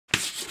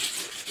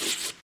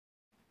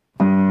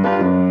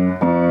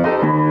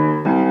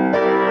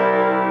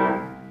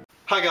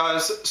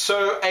jazz.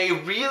 So a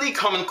really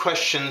common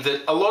question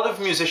that a lot of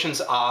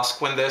musicians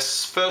ask when they're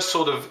first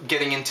sort of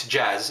getting into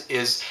jazz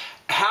is,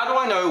 how do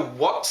I know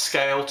what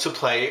scale to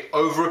play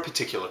over a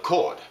particular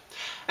chord?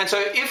 And so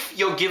if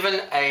you're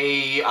given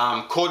a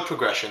chord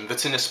progression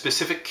that's in a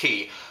specific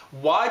key,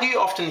 why do you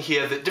often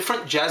hear that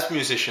different jazz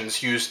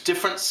musicians use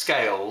different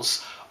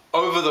scales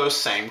over those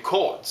same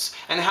chords?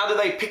 And how do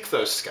they pick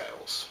those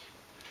scales?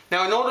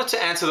 Now, in order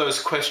to answer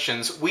those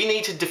questions, we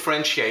need to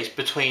differentiate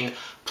between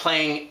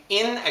playing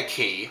in a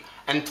key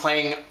and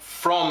playing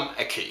from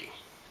a key.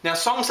 Now,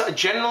 songs are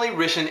generally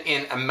written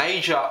in a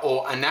major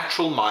or a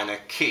natural minor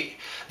key,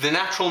 the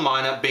natural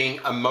minor being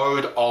a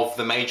mode of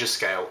the major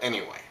scale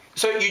anyway.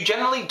 So you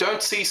generally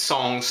don't see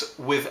songs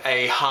with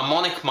a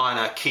harmonic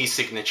minor key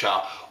signature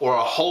or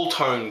a whole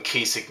tone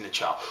key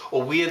signature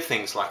or weird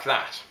things like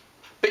that.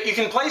 But you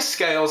can play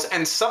scales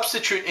and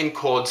substitute in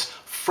chords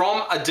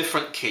from a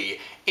different key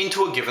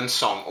into a given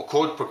song or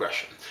chord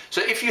progression.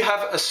 So if you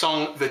have a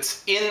song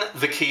that's in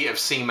the key of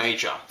C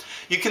major,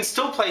 you can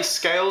still play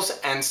scales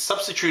and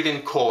substitute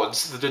in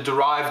chords that are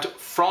derived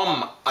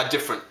from a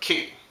different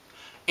key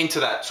into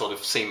that sort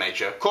of C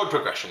major chord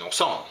progression or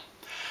song.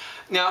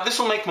 Now, this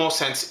will make more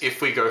sense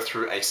if we go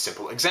through a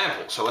simple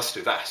example, so let's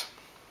do that.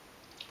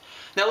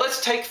 Now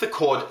let's take the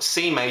chord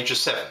C major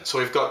 7. So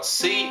we've got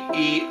C,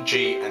 E,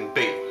 G, and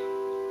B.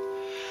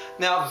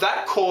 Now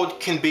that chord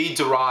can be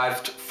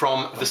derived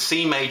from the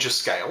C major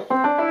scale,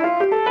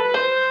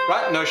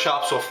 right? No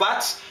sharps or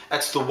flats.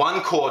 That's the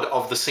one chord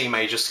of the C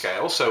major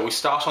scale. So we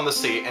start on the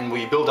C and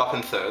we build up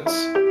in thirds,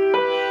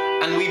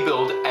 and we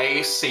build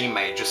a C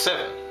major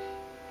 7.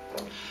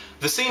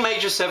 The C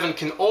major 7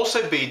 can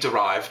also be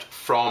derived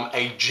from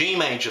a G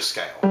major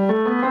scale.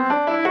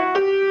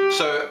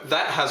 So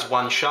that has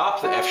one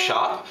sharp, the F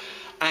sharp,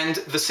 and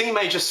the C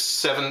major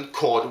 7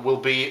 chord will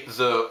be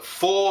the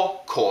 4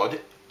 chord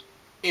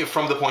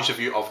from the point of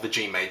view of the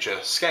G major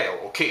scale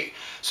or key.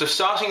 So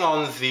starting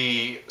on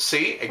the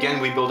C, again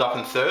we build up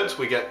in thirds,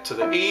 we get to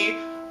the E,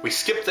 we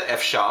skip the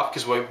F sharp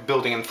because we're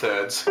building in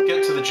thirds,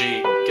 get to the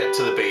G, get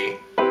to the B,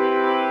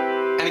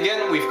 and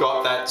again we've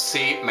got that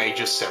C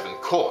major 7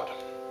 chord.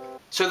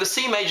 So the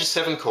C major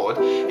 7 chord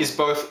is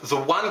both the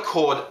one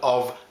chord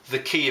of the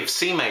key of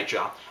C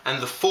major and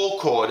the 4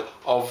 chord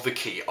of the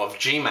key of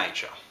G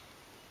major.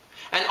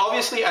 And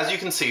obviously, as you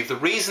can see, the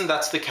reason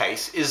that's the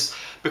case is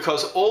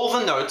because all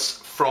the notes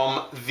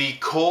from the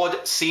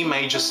chord C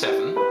major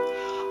 7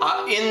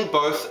 are in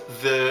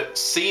both the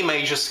C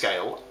major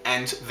scale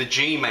and the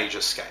G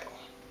major scale.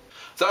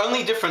 The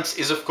only difference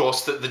is, of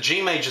course, that the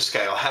G major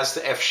scale has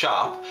the F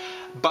sharp,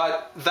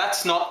 but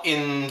that's not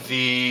in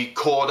the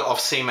chord of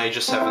C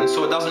major 7,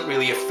 so it doesn't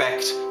really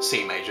affect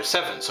C major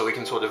 7, so we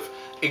can sort of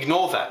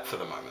ignore that for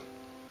the moment.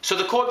 So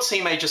the chord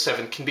C major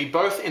 7 can be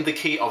both in the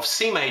key of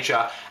C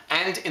major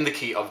and in the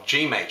key of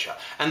G major.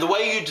 And the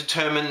way you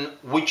determine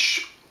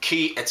which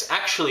key it's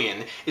actually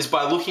in is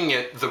by looking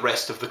at the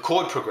rest of the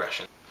chord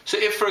progression. So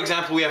if, for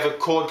example, we have a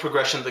chord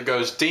progression that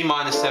goes D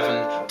minor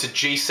 7 to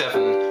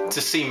G7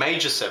 to C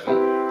major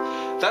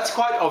 7, that's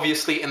quite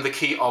obviously in the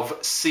key of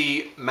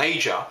C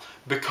major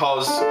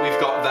because we've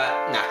got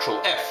that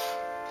natural F.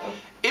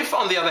 If,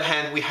 on the other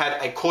hand, we had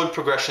a chord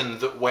progression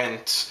that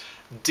went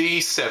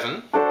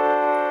D7,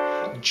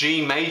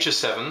 G major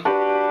 7,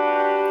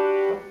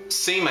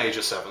 C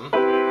major 7,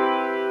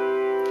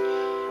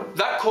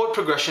 that chord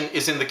progression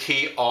is in the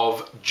key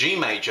of G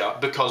major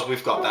because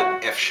we've got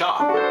that F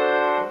sharp.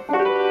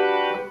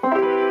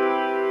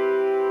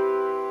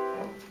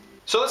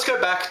 So let's go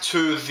back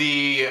to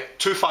the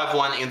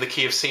 2-5-1 in the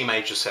key of C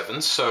major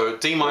 7, so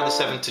D minor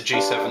 7 to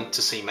G7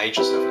 to C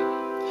major 7.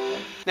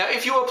 Now,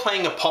 if you were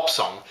playing a pop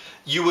song,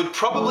 you would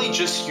probably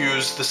just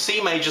use the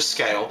C major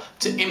scale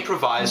to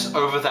improvise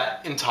over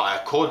that entire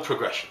chord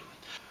progression.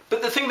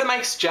 But the thing that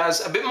makes jazz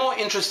a bit more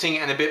interesting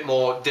and a bit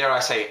more, dare I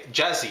say,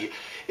 jazzy,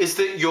 is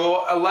that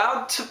you're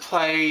allowed to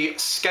play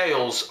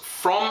scales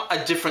from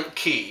a different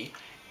key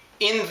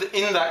in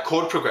that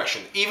chord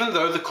progression, even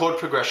though the chord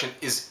progression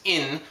is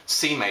in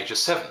C major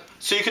 7.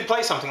 So you could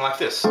play something like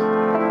this.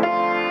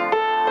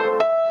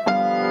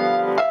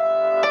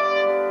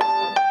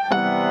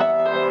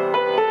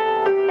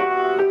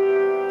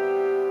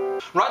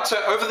 Right, so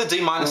over the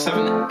D minor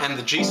 7 and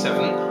the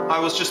G7, I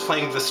was just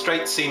playing the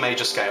straight C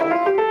major scale.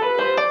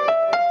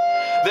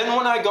 Then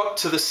when I got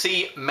to the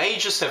C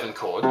major 7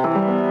 chord,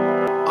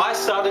 I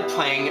started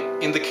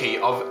playing in the key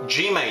of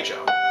G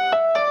major,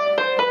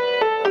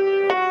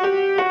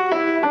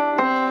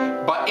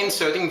 by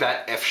inserting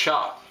that F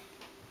sharp.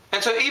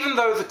 And so even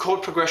though the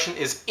chord progression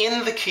is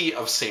in the key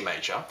of C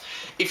major,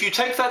 if you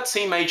take that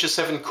C major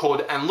 7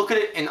 chord and look at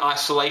it in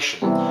isolation,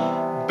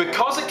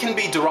 because it can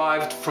be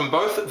derived from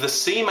both the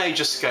C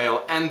major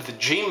scale and the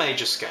G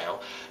major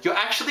scale, you're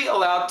actually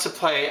allowed to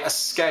play a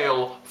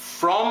scale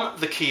from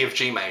the key of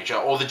G major,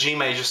 or the G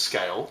major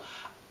scale,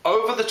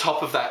 over the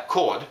top of that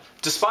chord,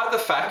 despite the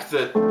fact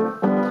that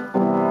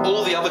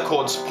all the other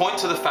chords point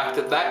to the fact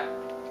that that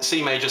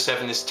C major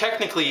 7 is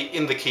technically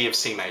in the key of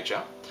C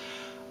major.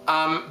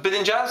 But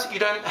in jazz, you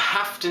don't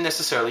have to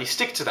necessarily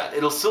stick to that.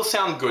 It'll still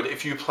sound good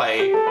if you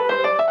play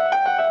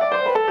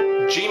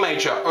G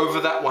major over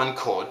that one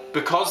chord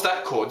because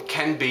that chord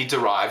can be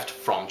derived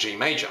from G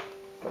major.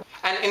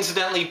 And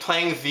incidentally,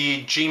 playing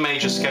the G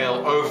major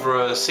scale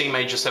over a C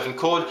major 7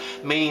 chord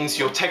means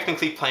you're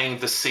technically playing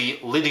the C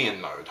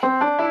Lydian mode.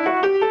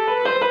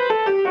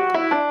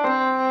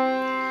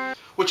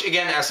 Which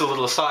again, as a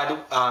little aside,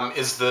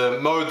 is the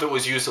mode that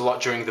was used a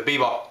lot during the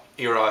bebop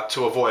era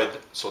to avoid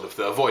sort of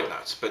the avoid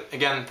notes. But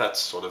again, that's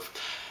sort of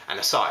an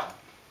aside.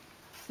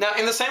 Now,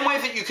 in the same way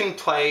that you can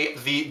play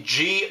the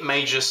G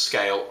major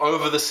scale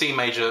over the C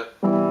major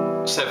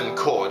 7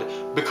 chord,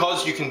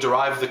 because you can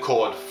derive the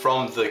chord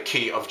from the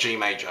key of G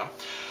major,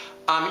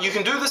 you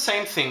can do the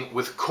same thing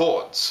with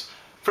chords.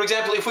 For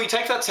example, if we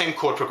take that same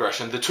chord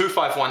progression, the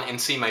 2-5-1 in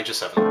C major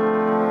 7,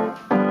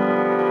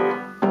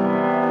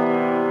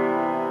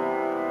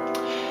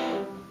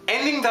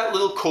 ending that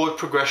little chord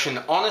progression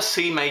on a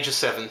C major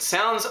 7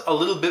 sounds a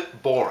little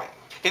bit boring.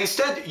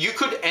 Instead, you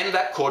could end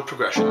that chord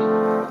progression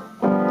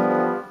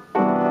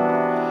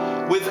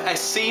with a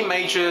C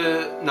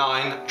major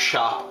 9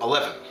 sharp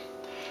 11.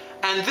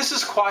 And this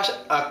is quite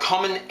a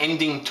common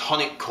ending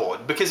tonic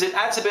chord because it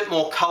adds a bit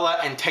more color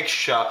and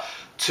texture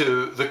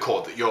to the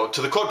chord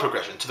to the chord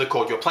progression, to the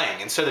chord you're playing.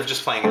 Instead of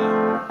just playing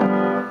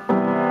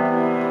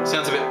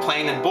sounds a bit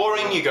plain and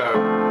boring, you go.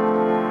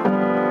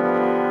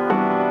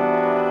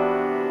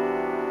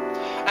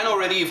 And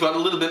already you've got a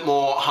little bit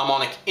more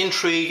harmonic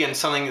intrigue and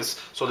something that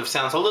sort of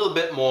sounds a little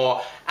bit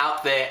more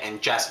out there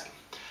and jazzy.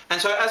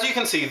 And so as you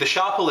can see, the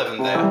sharp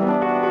 11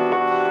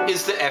 there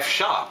is the F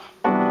sharp.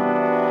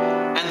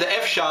 And the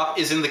F sharp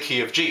is in the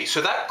key of G.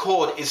 So that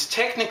chord is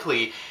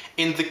technically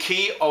in the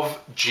key of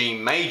G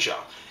major.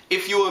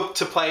 If you were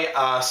to play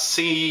a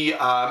C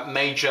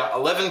major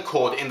 11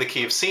 chord in the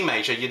key of C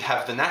major, you'd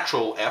have the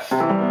natural F, the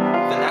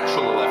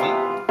natural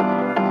 11.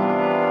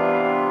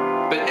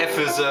 But F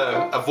is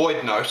a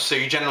void note, so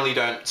you generally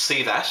don't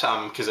see that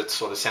because it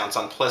sort of sounds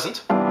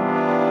unpleasant.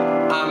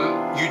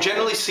 You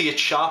generally see it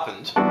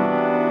sharpened.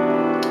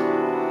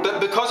 But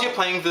because you're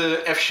playing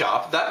the F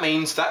sharp, that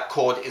means that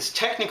chord is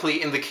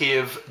technically in the key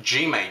of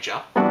G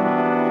major,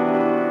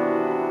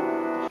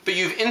 but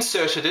you've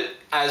inserted it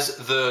as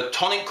the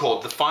tonic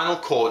chord, the final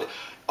chord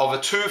of a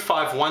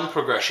 2-5-1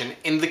 progression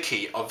in the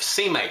key of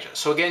C major.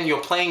 So again,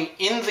 you're playing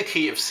in the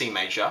key of C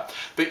major,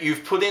 but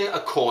you've put in a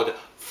chord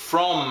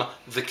from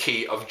the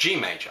key of G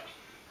major.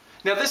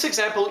 Now this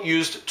example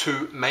used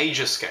 2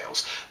 major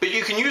scales, but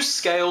you can use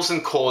scales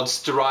and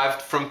chords derived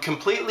from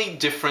completely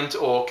different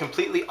or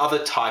completely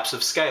other types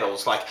of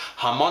scales, like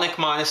harmonic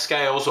minor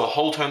scales or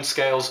whole tone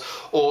scales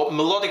or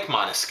melodic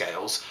minor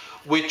scales,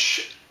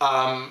 which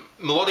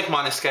melodic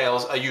minor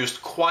scales are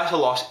used quite a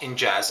lot in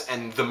jazz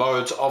and the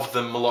modes of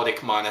the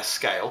melodic minor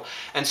scale.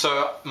 And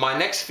so my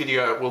next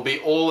video will be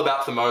all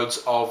about the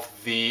modes of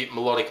the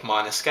melodic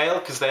minor scale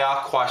because they are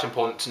quite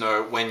important to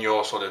know when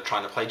you're sort of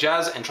trying to play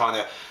jazz and trying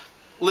to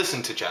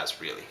listen to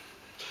jazz, really.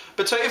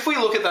 But so if we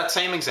look at that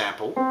same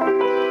example,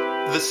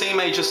 the C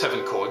major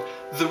 7 chord,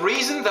 the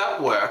reason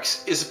that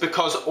works is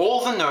because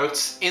all the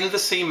notes in the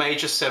C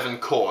major 7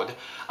 chord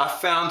are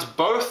found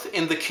both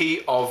in the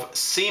key of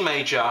C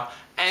major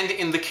and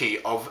in the key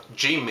of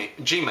G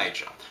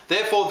major.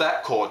 Therefore,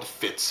 that chord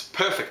fits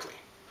perfectly.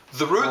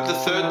 The root, the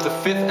third, the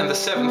fifth, and the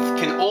seventh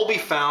can all be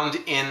found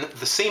in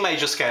the C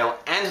major scale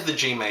and the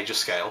G major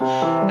scale,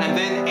 and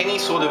then any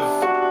sort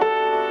of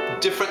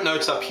different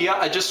notes up here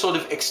are just sort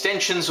of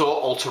extensions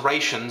or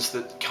alterations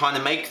that kind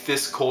of make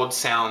this chord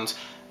sound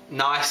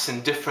nice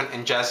and different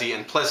and jazzy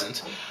and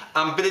pleasant,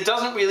 but it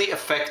doesn't really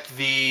affect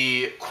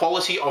the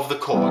quality of the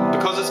chord.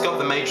 Because it's got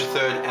the major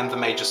third and the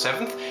major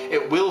seventh,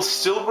 it will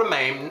still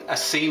remain a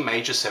C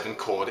major 7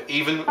 chord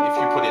even if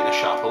you put in a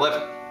sharp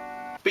 11.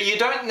 But you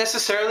don't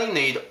necessarily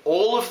need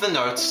all of the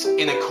notes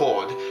in a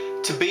chord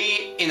to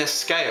be in a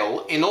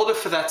scale in order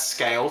for that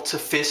scale to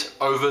fit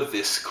over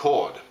this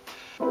chord.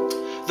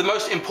 The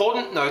most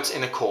important notes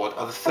in a chord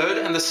are the third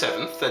and the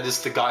seventh, that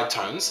is the guide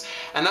tones,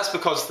 and that's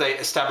because they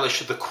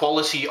establish the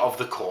quality of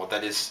the chord.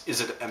 That is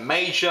it a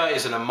major,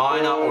 is it a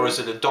minor, or is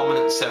it a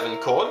dominant 7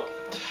 chord?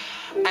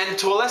 And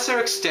to a lesser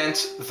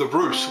extent, the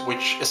root,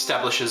 which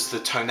establishes the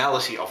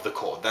tonality of the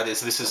chord. That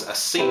is, this is a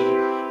C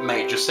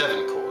major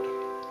 7 chord.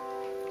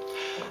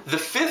 The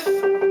fifth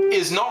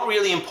is not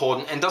really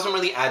important and doesn't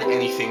really add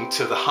anything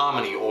to the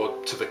harmony or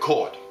to the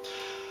chord.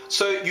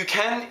 So you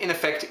can, in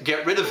effect,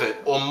 get rid of it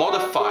or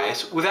modify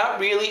it without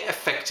really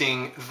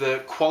affecting the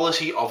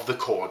quality of the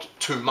chord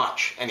too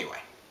much anyway.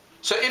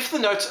 So if the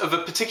notes of a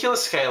particular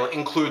scale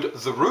include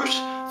the root,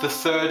 the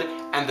third,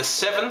 and the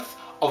seventh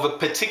of a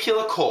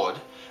particular chord,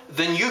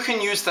 then you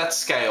can use that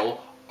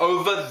scale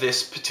over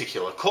this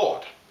particular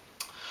chord.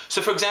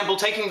 So for example,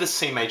 taking the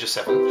C major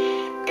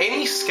 7,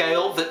 any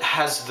scale that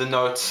has the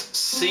notes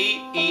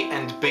C, E,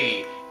 and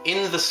B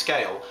in the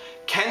scale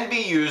can be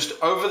used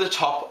over the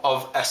top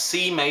of a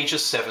C major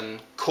 7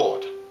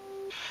 chord.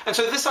 And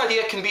so this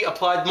idea can be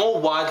applied more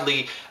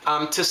widely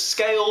to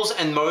scales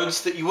and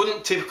modes that you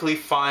wouldn't typically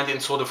find in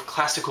sort of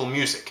classical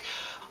music.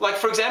 Like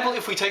for example,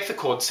 if we take the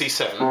chord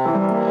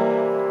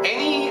C7,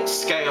 any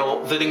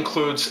scale that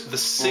includes the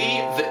C,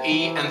 the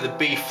E, and the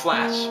B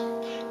flat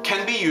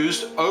can be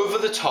used over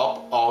the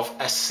top of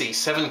a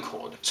C7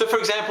 chord. So for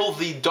example,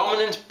 the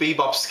dominant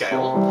bebop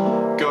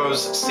scale goes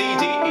C,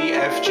 D, E,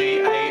 F, G,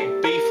 A,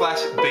 B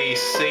flat, B,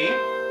 C.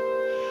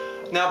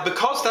 Now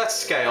because that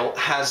scale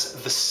has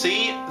the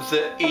C,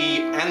 the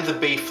E and the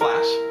B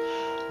flat,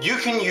 you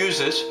can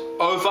use it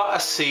over a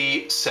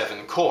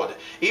C7 chord.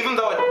 Even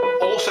though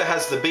it also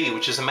has the B,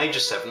 which is a major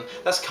 7,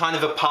 that's kind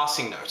of a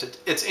passing note.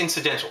 It's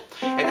incidental.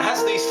 It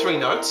has these 3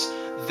 notes,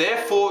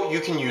 therefore you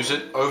can use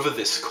it over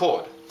this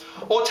chord.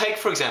 Or take,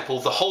 for example,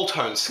 the whole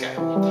tone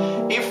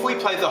scale. If we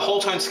play the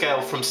whole tone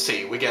scale from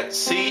C, we get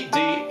C, D,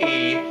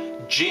 E,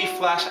 G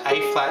flat,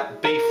 A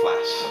flat, B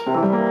flat.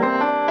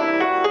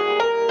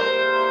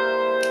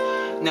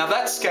 Now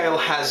that scale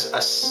has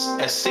a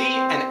C,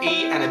 an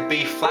E and a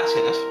B flat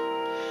in it.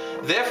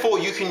 Therefore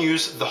you can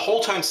use the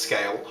whole tone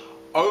scale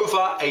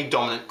over a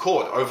dominant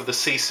chord, over the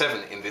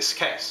C7 in this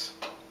case.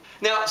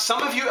 Now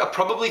some of you are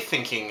probably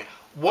thinking,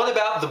 what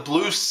about the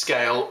blues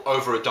scale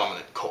over a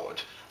dominant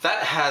chord?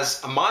 That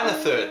has a minor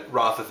third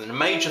rather than a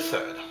major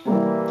third.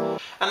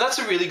 And that's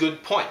a really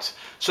good point.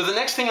 So the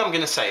next thing I'm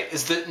going to say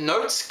is that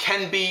notes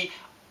can be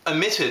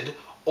omitted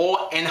or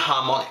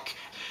enharmonic.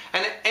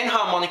 And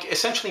enharmonic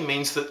essentially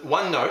means that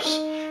one note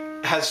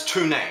has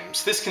 2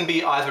 names. This can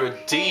be either a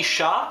D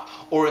sharp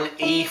or an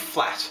E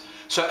flat.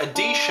 So a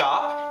D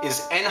sharp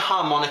is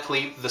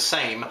enharmonically the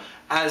same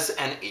as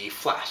an E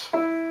flat.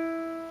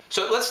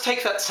 So let's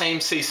take that same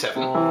C7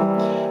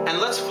 and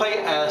let's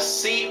play a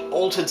C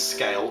altered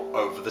scale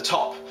over the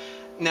top.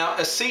 Now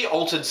a C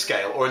altered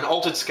scale, or an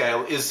altered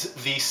scale, is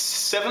the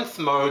 7th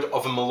mode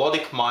of a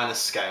melodic minor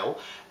scale,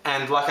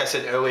 and like I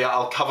said earlier,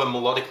 I'll cover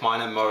melodic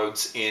minor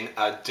modes in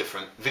a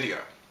different video.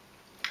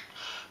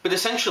 But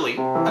essentially,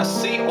 a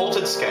C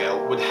altered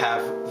scale would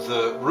have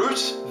the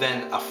root,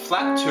 then a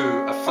flat 2,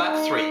 a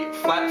flat 3,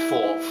 flat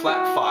 4,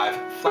 flat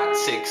 5, flat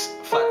 6,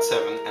 flat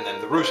 7, and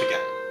then the root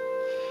again.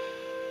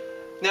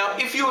 Now,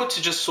 if you were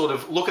to just sort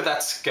of look at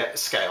that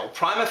scale,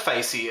 prima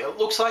facie, it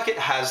looks like it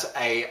has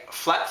a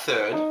flat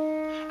 3rd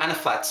and a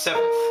flat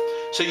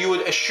 7th. So you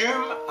would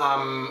assume,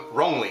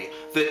 wrongly,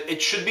 that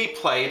it should be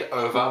played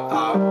over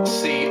a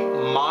C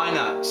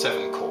minor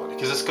 7 chord,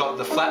 because it's got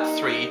the flat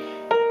 3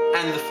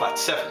 and the flat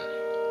 7.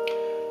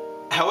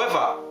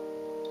 However,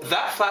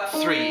 that flat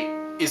 3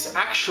 is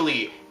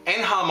actually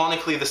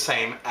enharmonically the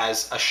same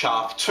as a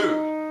sharp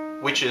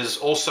 2, which is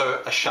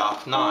also a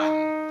sharp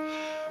 9.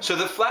 So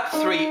the flat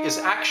 3 is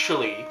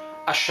actually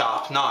a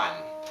sharp 9,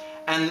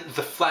 and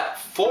the flat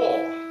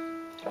 4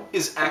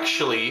 is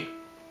actually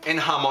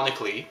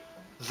enharmonically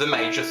the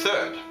major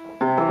 3rd.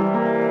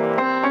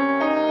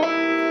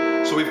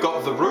 So we've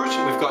got the root,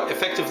 we've got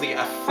effectively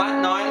a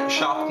flat 9,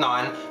 sharp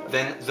 9,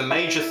 then the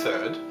major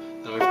 3rd,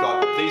 then we've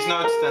got these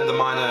notes, then the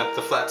minor,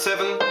 the flat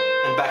 7,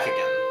 and back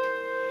again.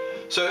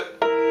 So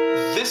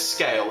this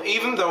scale,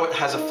 even though it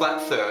has a flat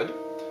 3rd,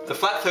 the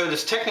flat 3rd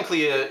is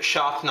technically a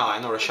sharp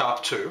 9 or a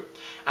sharp 2,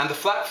 and the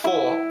flat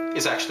 4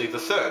 is actually the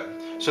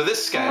 3rd. So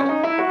this scale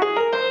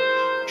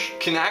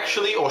can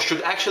actually, or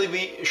should actually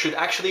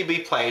be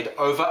played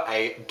over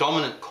a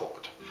dominant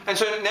chord. And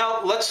so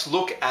now let's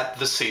look at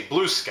the C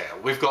blues scale.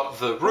 We've got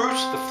the root,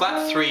 the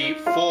flat 3,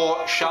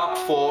 4, sharp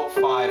 4,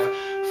 5,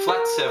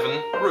 flat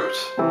 7, root.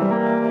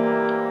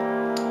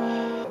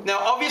 Now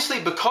obviously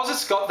because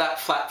it's got that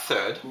flat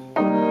 3rd,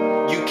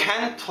 you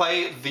can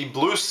play the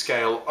blues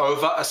scale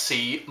over a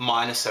C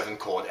minor 7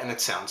 chord and it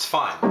sounds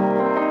fine.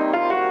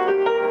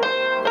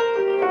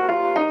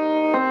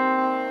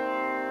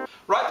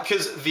 Right,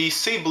 because the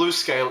C blues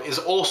scale is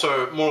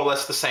also more or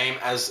less the same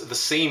as the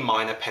C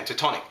minor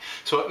pentatonic.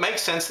 So it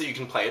makes sense that you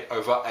can play it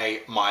over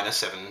a minor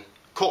 7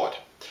 chord.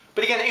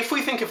 But again, if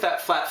we think of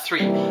that flat 3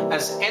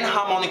 as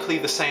enharmonically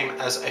the same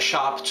as a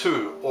sharp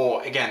 2,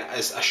 or again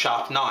as a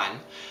sharp 9,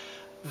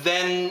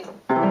 then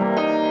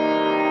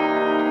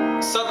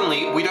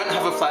suddenly we don't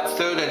have a flat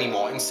 3rd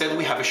anymore, instead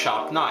we have a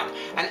sharp 9.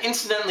 And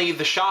incidentally,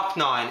 the sharp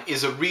 9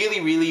 is a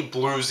really, really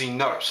bluesy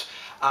note.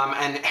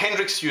 And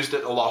Hendrix used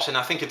it a lot, and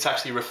I think it's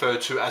actually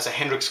referred to as a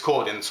Hendrix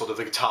chord in sort of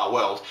the guitar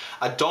world.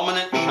 A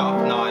dominant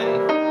sharp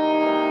 9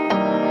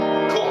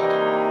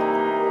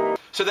 chord.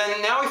 So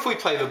then now if we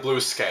play the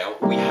blues scale,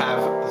 we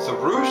have the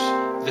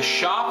root, the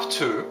sharp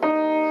 2,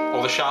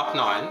 or the sharp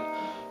 9,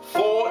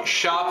 4,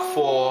 sharp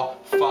 4,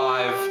 5,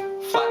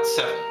 flat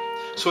 7.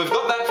 So we've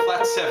got that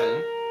flat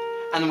 7,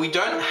 and we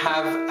don't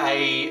have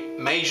a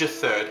major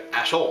 3rd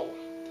at all.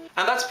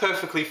 And that's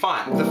perfectly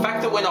fine. The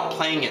fact that we're not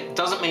playing it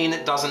doesn't mean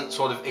it doesn't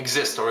sort of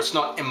exist, or it's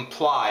not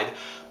implied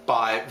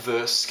by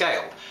the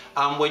scale.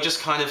 We're just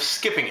kind of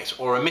skipping it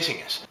or omitting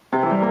it.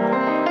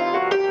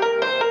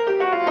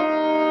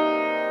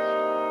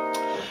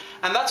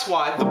 And that's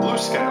why the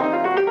blues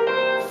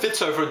scale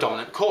fits over a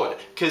dominant chord,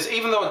 because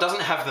even though it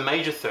doesn't have the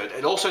major 3rd,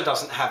 it also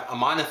doesn't have a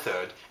minor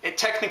 3rd. It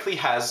technically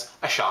has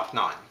a sharp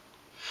 9.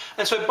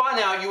 And so by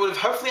now you would have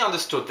hopefully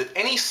understood that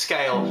any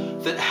scale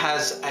that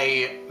has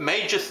a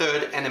major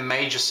 3rd and a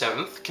major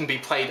 7th can be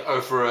played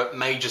over a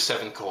major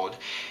 7 chord.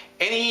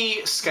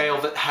 Any scale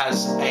that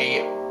has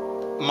a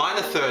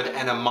minor 3rd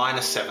and a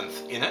minor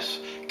 7th in it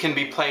can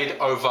be played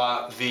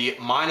over the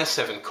minor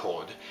 7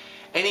 chord.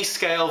 any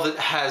scale that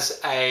has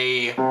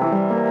a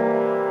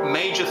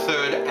major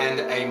third and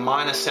a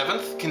minor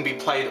seventh can be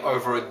played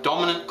over a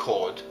dominant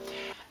chord.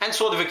 And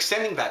sort of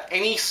extending that,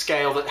 any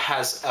scale that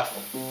has a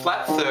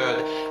flat third,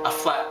 a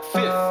flat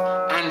fifth,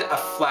 and a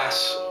flat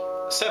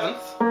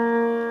seventh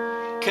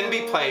can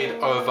be played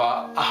over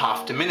a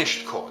half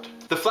diminished chord.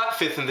 The flat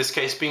fifth in this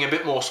case being a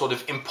bit more sort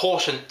of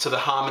important to the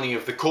harmony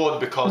of the chord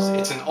because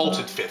it's an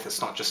altered fifth,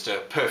 it's not just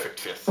a perfect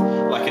fifth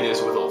like it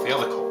is with all the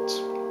other chords.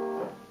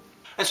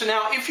 And so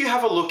now if you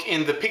have a look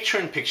in the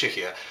picture-in-picture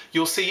here,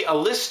 you'll see a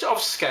list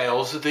of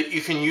scales that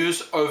you can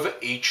use over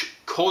each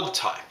chord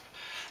type.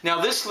 Now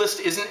this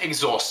list isn't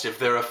exhaustive,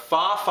 there are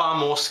far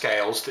more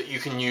scales that you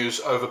can use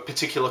over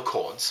particular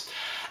chords.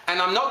 And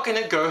I'm not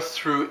going to go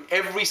through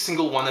every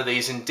single one of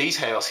these in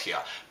details here,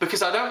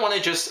 because I don't want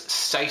to just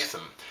state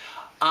them.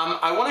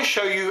 I want to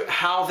show you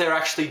how they're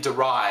actually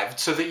derived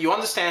so that you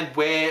understand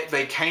where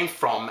they came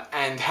from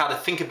and how to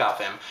think about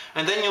them.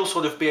 And then you'll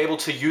sort of be able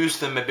to use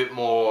them a bit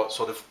more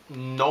sort of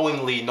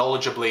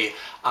knowledgeably,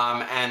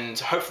 and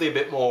hopefully a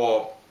bit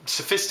more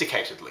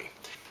sophisticatedly.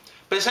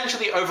 But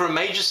essentially over a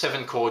major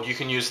 7 chord you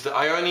can use the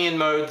Ionian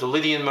mode, the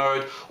Lydian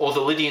mode, or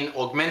the Lydian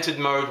augmented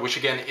mode, which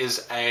again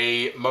is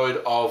a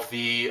mode of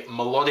the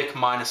melodic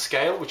minor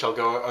scale, which I'll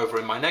go over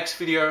in my next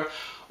video,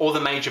 or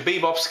the major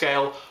bebop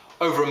scale.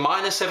 Over a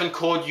minor 7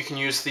 chord you can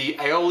use the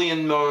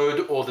Aeolian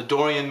mode, or the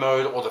Dorian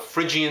mode, or the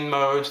Phrygian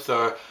mode,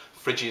 though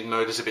Phrygian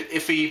mode is a bit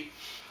iffy.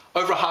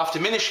 Over a half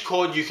diminished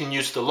chord you can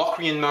use the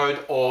Locrian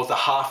mode or the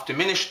half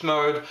diminished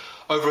mode.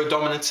 Over a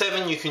dominant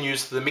 7 you can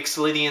use the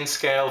Mixolydian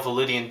scale, the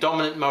Lydian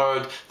dominant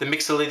mode, the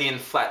Mixolydian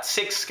flat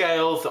 6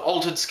 scale, the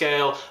altered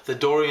scale, the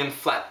Dorian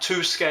flat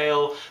 2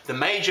 scale, the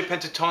major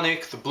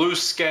pentatonic, the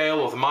blues scale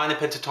or the minor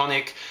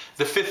pentatonic,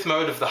 the 5th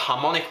mode of the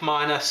harmonic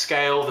minor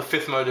scale, the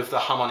 5th mode of the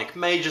harmonic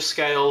major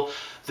scale,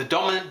 the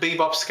dominant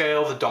bebop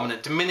scale, the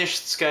dominant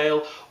diminished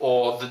scale,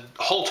 or the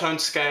whole tone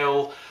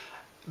scale.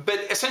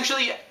 But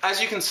essentially,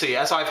 as you can see,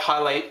 as I've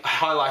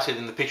highlighted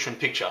in the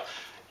picture-in-picture,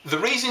 the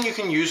reason you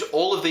can use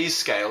all of these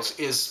scales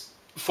is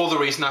for the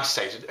reason I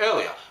stated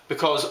earlier,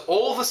 because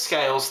all the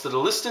scales that are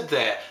listed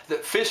there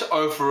that fit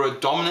over a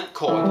dominant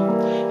chord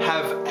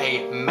have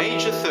a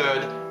major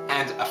third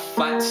and a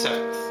flat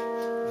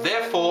seventh.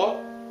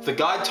 Therefore, the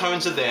guide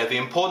tones are there, the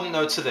important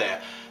notes are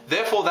there.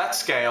 Therefore, that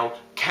scale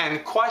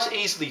can quite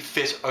easily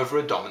fit over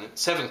a dominant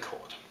 7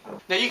 chord.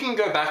 Now you can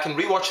go back and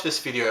rewatch this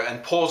video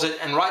and pause it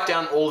and write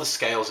down all the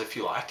scales if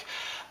you like,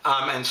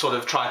 and sort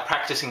of try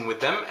practicing with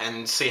them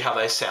and see how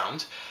they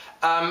sound.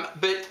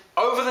 But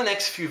over the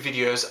next few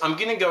videos I'm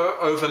going to go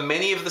over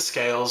many of the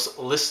scales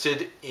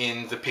listed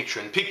in the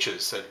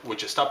picture-in-pictures that were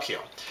just up here.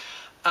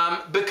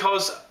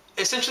 Because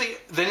essentially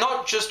they're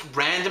not just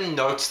random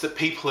notes that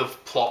people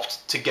have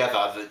plopped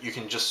together that you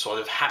can just sort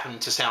of happen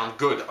to sound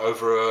good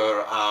over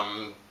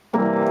a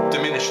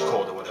diminished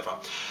chord or whatever.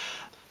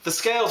 The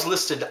scales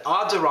listed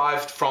are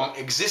derived from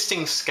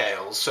existing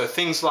scales, so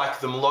things like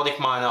the melodic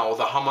minor or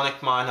the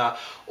harmonic minor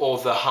or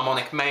the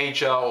harmonic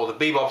major or the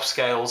bebop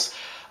scales,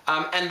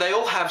 and they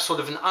all have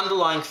sort of an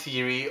underlying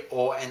theory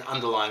or an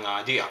underlying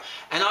idea.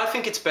 And I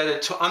think it's better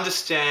to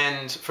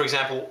understand, for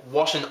example,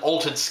 what an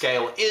altered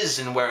scale is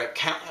and where it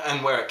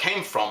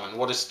came from and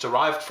what it's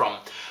derived from,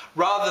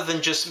 rather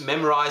than just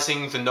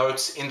memorizing the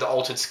notes in the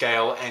altered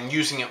scale and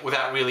using it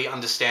without really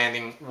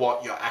understanding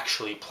what you're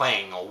actually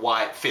playing or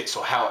why it fits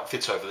or how it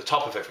fits over the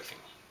top of everything.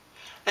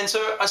 And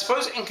so I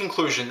suppose in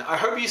conclusion, I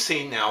hope you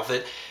see now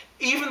that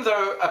even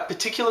though a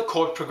particular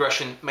chord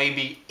progression may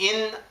be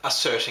in a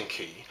certain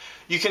key,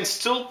 you can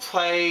still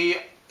play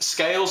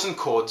scales and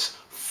chords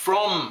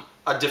from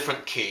a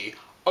different key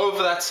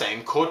over that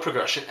same chord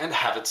progression and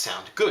have it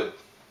sound good.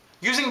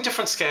 Using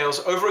different scales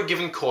over a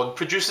given chord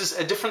produces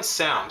a different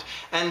sound,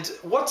 and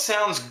what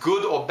sounds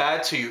good or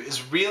bad to you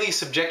is really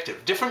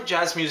subjective. Different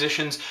jazz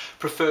musicians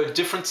prefer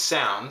different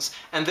sounds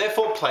and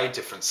therefore play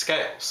different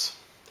scales.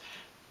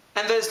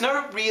 And there's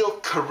no real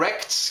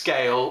correct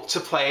scale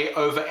to play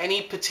over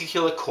any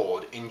particular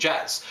chord in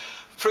jazz.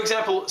 For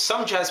example,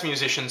 some jazz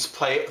musicians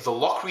play the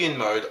Locrian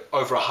mode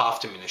over a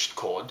half diminished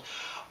chord,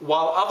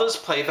 while others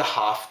play the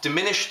half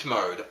diminished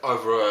mode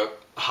over a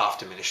half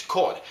diminished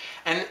chord,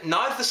 and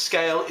neither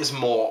scale is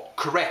more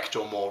correct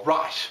or more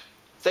right.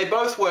 They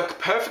both work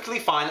perfectly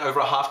fine over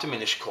a half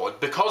diminished chord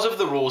because of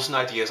the rules and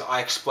ideas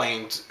I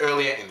explained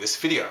earlier in this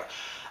video,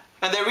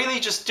 and they're really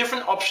just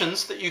different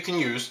options that you can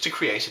use to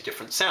create a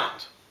different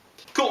sound.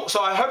 Cool,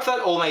 so I hope that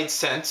all made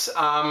sense.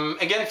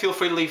 Again, feel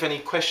free to leave any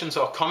questions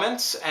or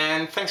comments,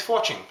 and thanks for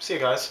watching. See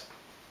you guys.